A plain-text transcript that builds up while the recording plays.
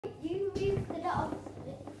You move the dogs.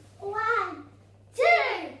 1, 2,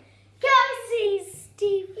 Kelsey,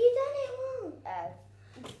 Steve. You done it wrong.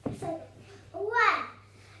 So, 1,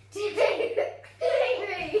 2, 3.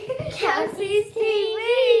 Kelsey's TV.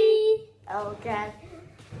 Okay.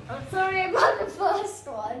 I'm sorry about the first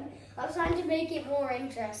one. I was trying to make it more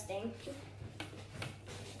interesting.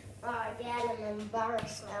 Oh, yeah, I'm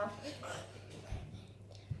embarrassed now.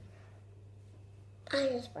 I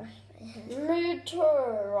just brushed my hair. Me too.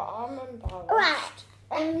 I'm embarrassed.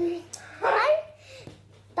 Right.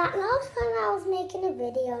 That last time I was making a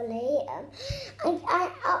video later,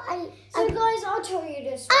 So guys, I'll tell you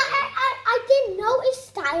this. I didn't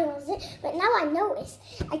notice that I wasn't, but now I noticed.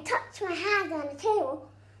 I touched my hand on the table,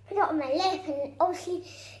 put it on my lip, and obviously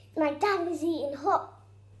my dad was eating hot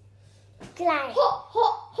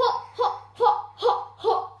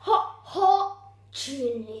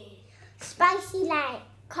chili. spicy like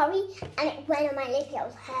curry, and it went on my lip. It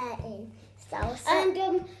was hurting.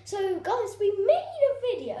 So guys, we made a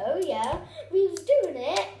video. Yeah, we was doing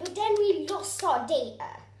it, but then we lost our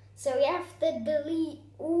data. So we have to delete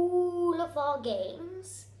all of our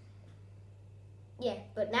games. Yeah,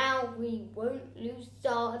 but now we won't lose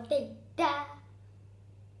our data.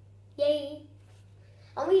 Yay!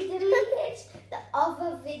 And we deleted the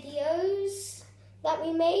other videos that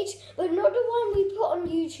we made, but not the one we put on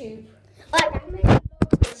YouTube.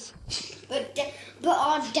 But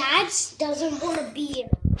our dad doesn't want to be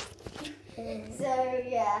in. So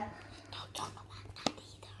yeah. Don't talk about that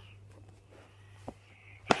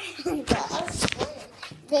either.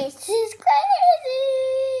 This is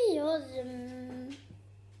crazy. Awesome.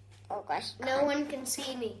 Oh gosh. No one can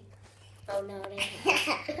see me. Oh no, they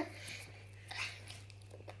can't.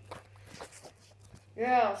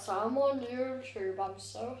 Yes, I'm on YouTube. I'm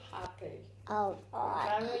so happy. Oh God.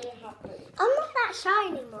 I'm really happy. I'm not that shy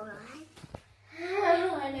anymore, right?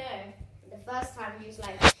 I know. The first time he was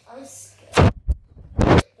like, I was scared.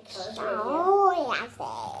 Oh, yes.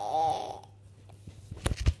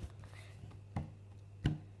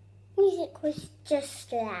 Music was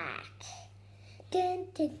just like dun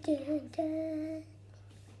dun dun dun.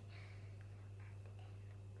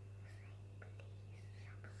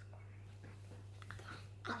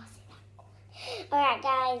 Alright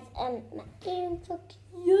guys, my game's so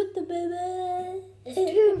cute, baby. It's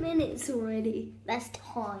 2 minutes already. That's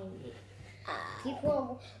tiny.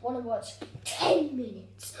 People want to watch 10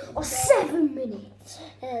 minutes or 7 minutes.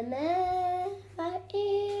 My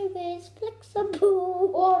ear is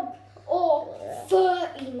flexible. Or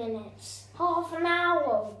 30 minutes. Half an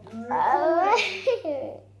hour.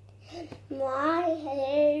 My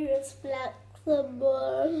hair is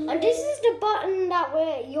flexible. And this is the button that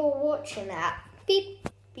you're watching at. Beep,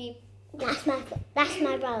 beep. That's my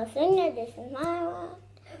brother's finger. This is my one.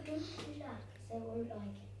 Don't do that because they won't like it.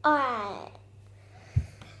 Alright.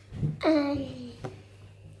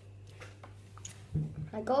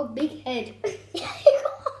 I got a big head.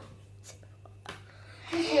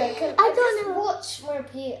 I don't know. Watch my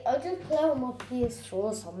I just play on my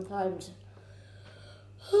PS4 sometimes.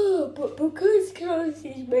 But because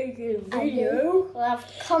Kelsey's making a video, I have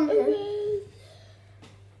to come here.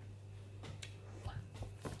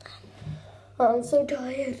 I'm so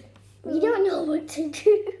tired. We don't know what to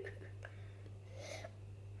do.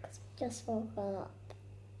 Just woke up.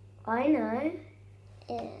 I know.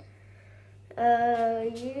 Yeah.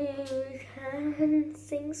 You can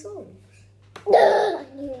sing songs. I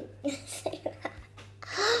knew you were say that.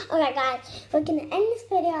 Alright guys, we're gonna end this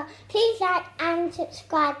video. Please like and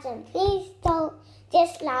subscribe and please don't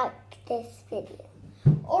dislike this video.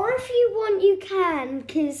 Or if you want, you can,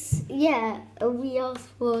 because, yeah, we asked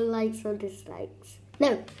for likes or dislikes.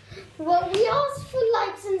 No. Well, we asked for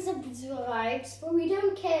likes and subscribes, but we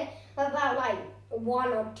don't care about,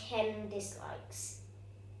 1 or 10 dislikes.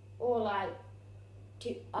 Or,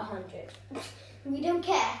 100. We don't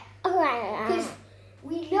care. Alright. Because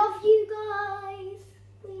we love you guys.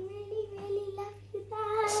 We really, really love you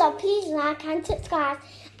guys. So please like and subscribe.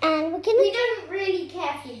 And We don't really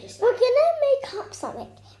care if you dislike. we're gonna make up something.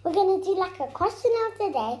 We're gonna do a question of the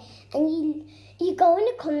day, and you go in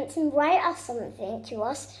the comments and write us something to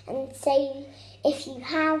us and say if you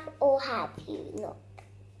have or have you not.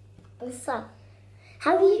 So,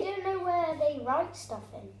 We don't know where they write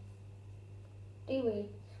stuff in. Do we?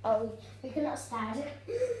 Oh, we cannot stand it.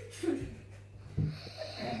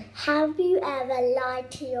 Have you ever lied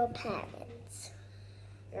to your parents?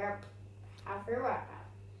 Yep. Everywhere.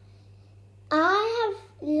 I have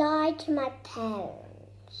lied to my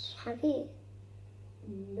parents. Have you?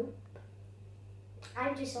 Nope.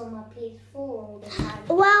 I'm just on my PS4 all the time.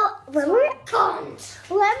 Well, when So we're I can't.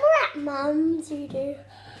 at Mum's, you do.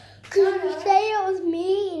 Because you say it was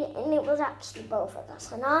me, and it was actually both of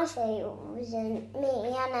us, and I say it wasn't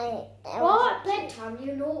me, and What? Bedtime,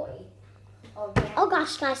 you're naughty. Oh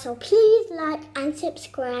gosh, guys, so please like and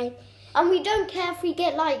subscribe. And we don't care if we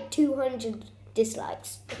get like 200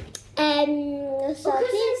 dislikes. So because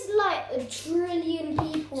please, there's like a trillion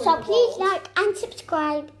people. so in the please world. like and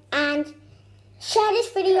subscribe and share this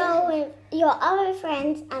video with your other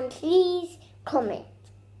friends, and please comment.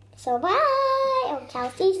 So bye. Oh,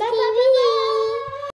 Kelsey's TV. Bye.